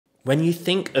When you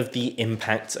think of the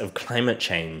impacts of climate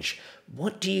change,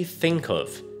 what do you think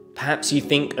of? Perhaps you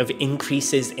think of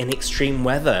increases in extreme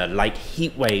weather like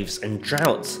heat waves and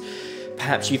droughts.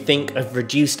 Perhaps you think of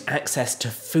reduced access to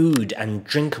food and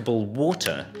drinkable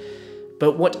water.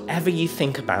 But whatever you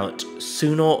think about,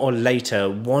 sooner or later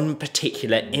one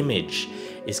particular image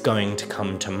is going to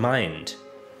come to mind: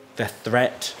 the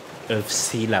threat of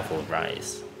sea level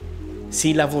rise.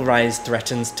 Sea level rise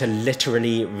threatens to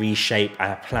literally reshape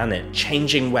our planet,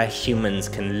 changing where humans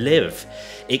can live.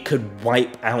 It could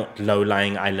wipe out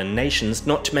low-lying island nations,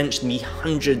 not to mention the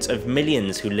hundreds of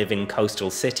millions who live in coastal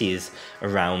cities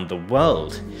around the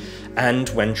world. And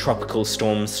when tropical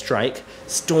storms strike,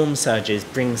 storm surges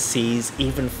bring seas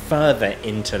even further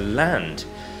into land.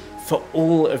 For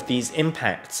all of these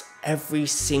impacts, every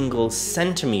single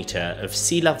centimetre of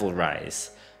sea level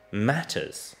rise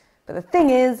matters. But the thing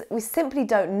is, we simply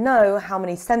don't know how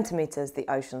many centimetres the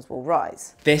oceans will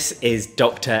rise. This is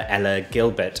Dr. Ella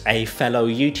Gilbert, a fellow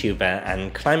YouTuber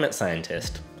and climate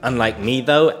scientist. Unlike me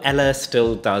though, Ella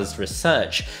still does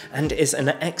research and is an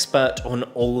expert on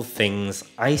all things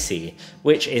icy,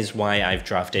 which is why I've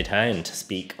drafted her in to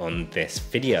speak on this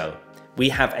video. We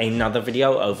have another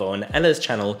video over on Ella's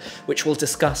channel which will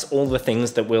discuss all the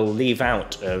things that we'll leave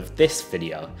out of this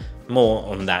video. More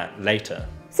on that later.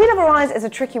 Sea level rise is a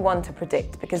tricky one to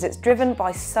predict because it's driven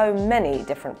by so many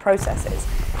different processes.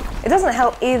 It doesn't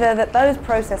help either that those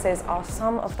processes are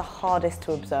some of the hardest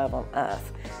to observe on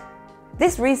Earth.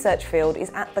 This research field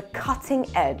is at the cutting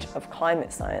edge of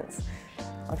climate science.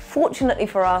 Unfortunately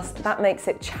for us, that makes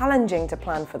it challenging to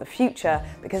plan for the future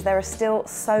because there are still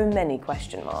so many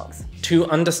question marks. To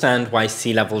understand why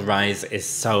sea level rise is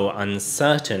so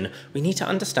uncertain, we need to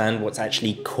understand what's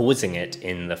actually causing it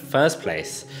in the first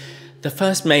place. The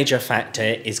first major factor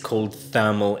is called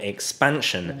thermal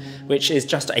expansion, which is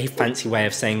just a fancy way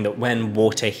of saying that when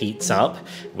water heats up,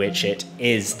 which it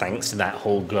is thanks to that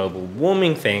whole global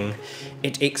warming thing,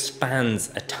 it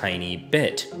expands a tiny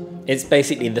bit. It's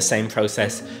basically the same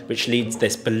process which leads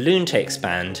this balloon to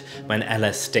expand when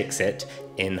Ella sticks it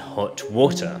in hot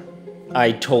water.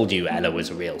 I told you Ella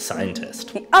was a real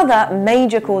scientist. The other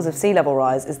major cause of sea level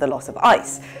rise is the loss of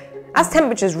ice. As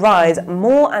temperatures rise,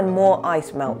 more and more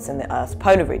ice melts in the Earth's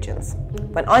polar regions.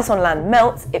 When ice on land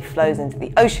melts, it flows into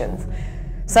the oceans.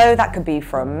 So that could be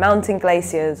from mountain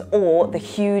glaciers or the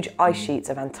huge ice sheets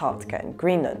of Antarctica and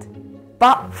Greenland.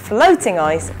 But floating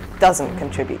ice doesn't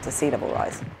contribute to sea level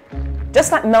rise.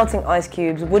 Just like melting ice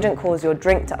cubes wouldn't cause your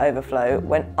drink to overflow,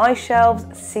 when ice shelves,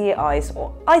 sea ice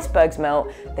or icebergs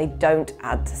melt, they don't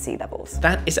add to sea levels.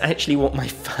 That is actually what my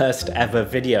first ever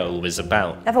video was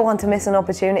about. Never want to miss an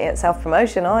opportunity at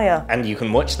self-promotion, are you? And you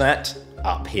can watch that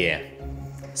up here.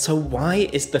 So why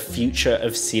is the future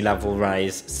of sea level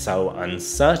rise so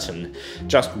uncertain?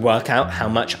 Just work out how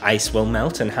much ice will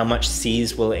melt and how much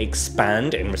seas will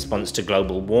expand in response to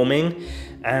global warming,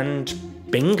 and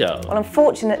bingo. Well,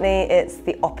 unfortunately, it's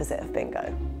the opposite of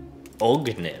bingo.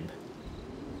 Orgnib.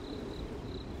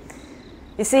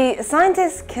 You see,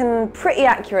 scientists can pretty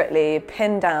accurately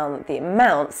pin down the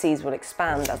amount seas will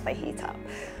expand as they heat up.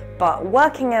 But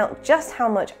working out just how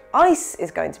much ice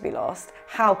is going to be lost,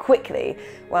 how quickly,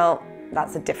 well,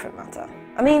 that's a different matter.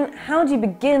 I mean, how do you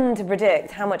begin to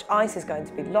predict how much ice is going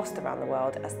to be lost around the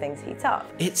world as things heat up?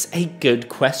 It's a good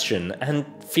question, and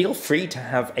feel free to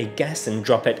have a guess and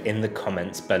drop it in the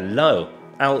comments below.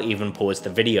 I'll even pause the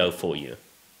video for you.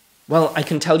 Well, I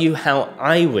can tell you how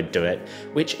I would do it,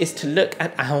 which is to look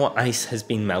at how ice has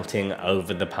been melting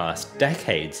over the past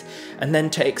decades, and then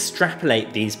to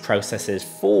extrapolate these processes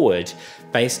forward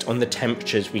based on the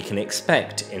temperatures we can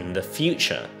expect in the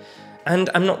future.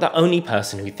 And I'm not the only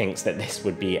person who thinks that this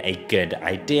would be a good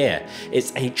idea.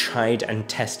 It's a tried and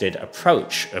tested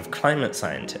approach of climate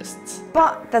scientists.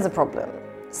 But there's a problem.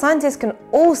 Scientists can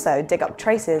also dig up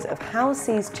traces of how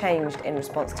seas changed in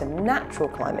response to natural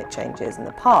climate changes in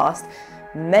the past,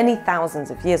 many thousands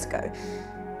of years ago.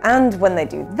 And when they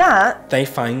do that, they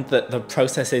find that the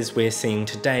processes we're seeing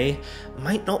today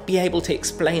might not be able to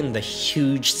explain the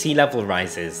huge sea level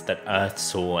rises that Earth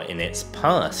saw in its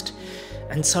past.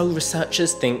 And so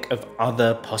researchers think of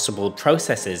other possible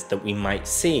processes that we might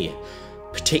see,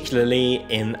 particularly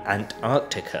in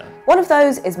Antarctica. One of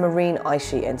those is marine ice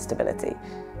sheet instability.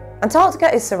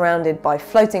 Antarctica is surrounded by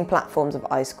floating platforms of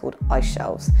ice called ice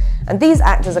shelves, and these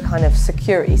act as a kind of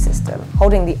security system,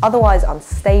 holding the otherwise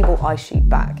unstable ice sheet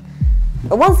back.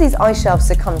 But once these ice shelves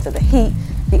succumb to the heat,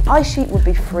 the ice sheet would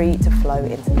be free to flow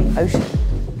into the ocean.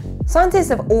 Scientists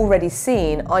have already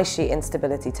seen ice sheet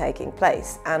instability taking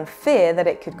place and fear that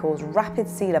it could cause rapid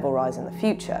sea level rise in the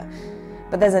future.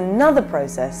 But there's another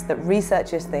process that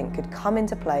researchers think could come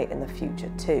into play in the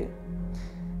future too.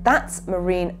 That's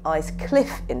marine ice cliff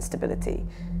instability.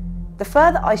 The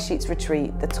further ice sheets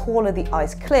retreat, the taller the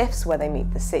ice cliffs where they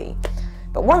meet the sea.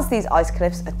 But once these ice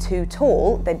cliffs are too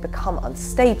tall, they'd become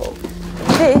unstable.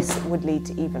 This would lead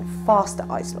to even faster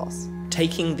ice loss.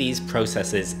 Taking these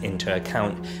processes into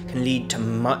account can lead to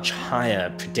much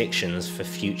higher predictions for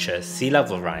future sea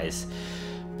level rise.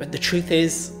 But the truth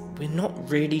is, we're not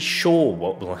really sure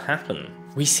what will happen.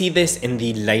 We see this in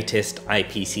the latest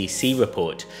IPCC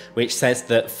report, which says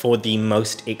that for the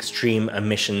most extreme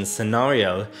emissions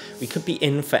scenario, we could be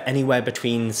in for anywhere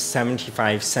between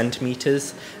 75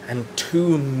 centimeters and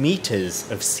 2 meters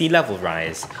of sea level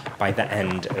rise by the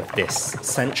end of this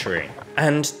century.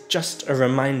 And just a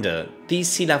reminder, these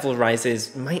sea level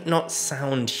rises might not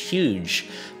sound huge,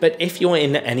 but if you're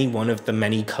in any one of the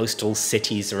many coastal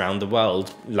cities around the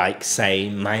world, like say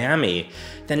Miami,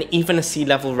 then even a sea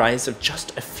level rise of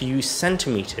just a few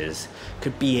centimeters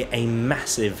could be a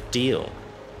massive deal.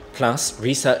 Plus,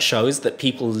 research shows that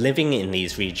people living in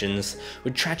these regions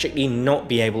would tragically not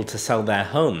be able to sell their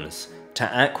homes to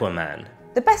Aquaman.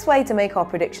 The best way to make our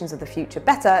predictions of the future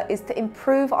better is to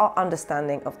improve our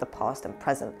understanding of the past and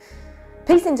present.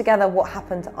 Piecing together what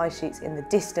happened to ice sheets in the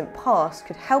distant past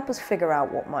could help us figure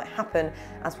out what might happen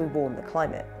as we warm the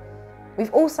climate.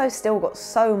 We've also still got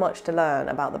so much to learn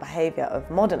about the behaviour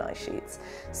of modern ice sheets,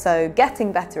 so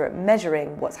getting better at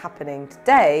measuring what's happening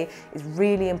today is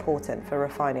really important for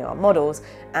refining our models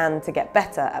and to get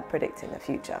better at predicting the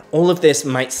future. All of this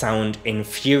might sound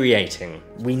infuriating.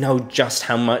 We know just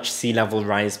how much sea level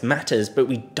rise matters, but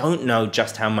we don't know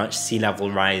just how much sea level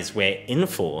rise we're in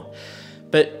for.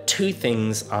 But two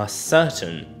things are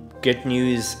certain: good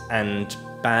news and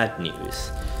bad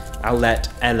news. I'll let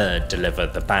Ella deliver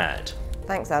the bad.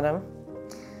 Thanks, Adam.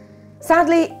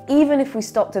 Sadly, even if we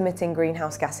stopped emitting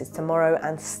greenhouse gases tomorrow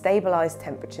and stabilised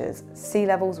temperatures, sea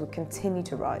levels would continue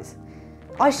to rise.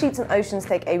 Ice sheets and oceans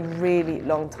take a really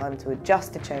long time to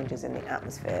adjust to changes in the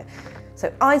atmosphere,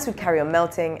 so ice would carry on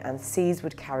melting and seas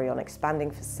would carry on expanding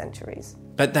for centuries.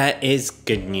 But there is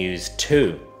good news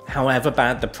too. However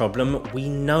bad the problem, we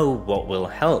know what will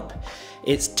help.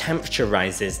 It's temperature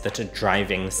rises that are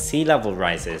driving sea level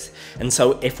rises, and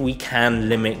so if we can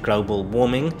limit global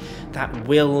warming, that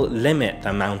will limit the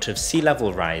amount of sea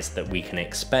level rise that we can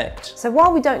expect. So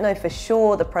while we don't know for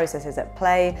sure the processes at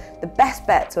play, the best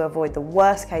bet to avoid the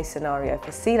worst case scenario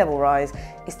for sea level rise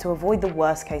is to avoid the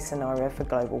worst case scenario for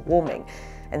global warming,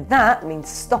 and that means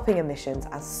stopping emissions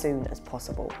as soon as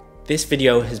possible. This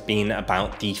video has been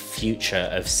about the future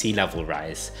of sea level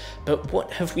rise, but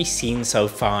what have we seen so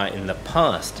far in the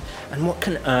past, and what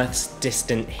can Earth's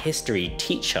distant history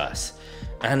teach us?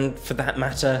 And for that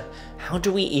matter, how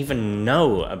do we even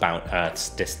know about Earth's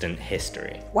distant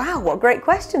history? Wow, what great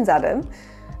questions, Adam.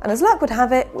 And as luck would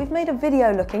have it, we've made a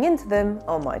video looking into them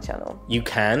on my channel. You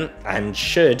can and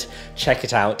should check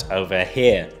it out over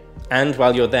here. And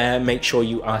while you're there, make sure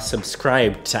you are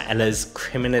subscribed to Ella's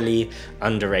criminally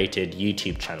underrated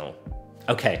YouTube channel.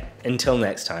 Okay, until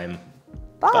next time.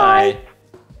 Bye. Bye.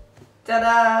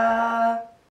 Ta-da!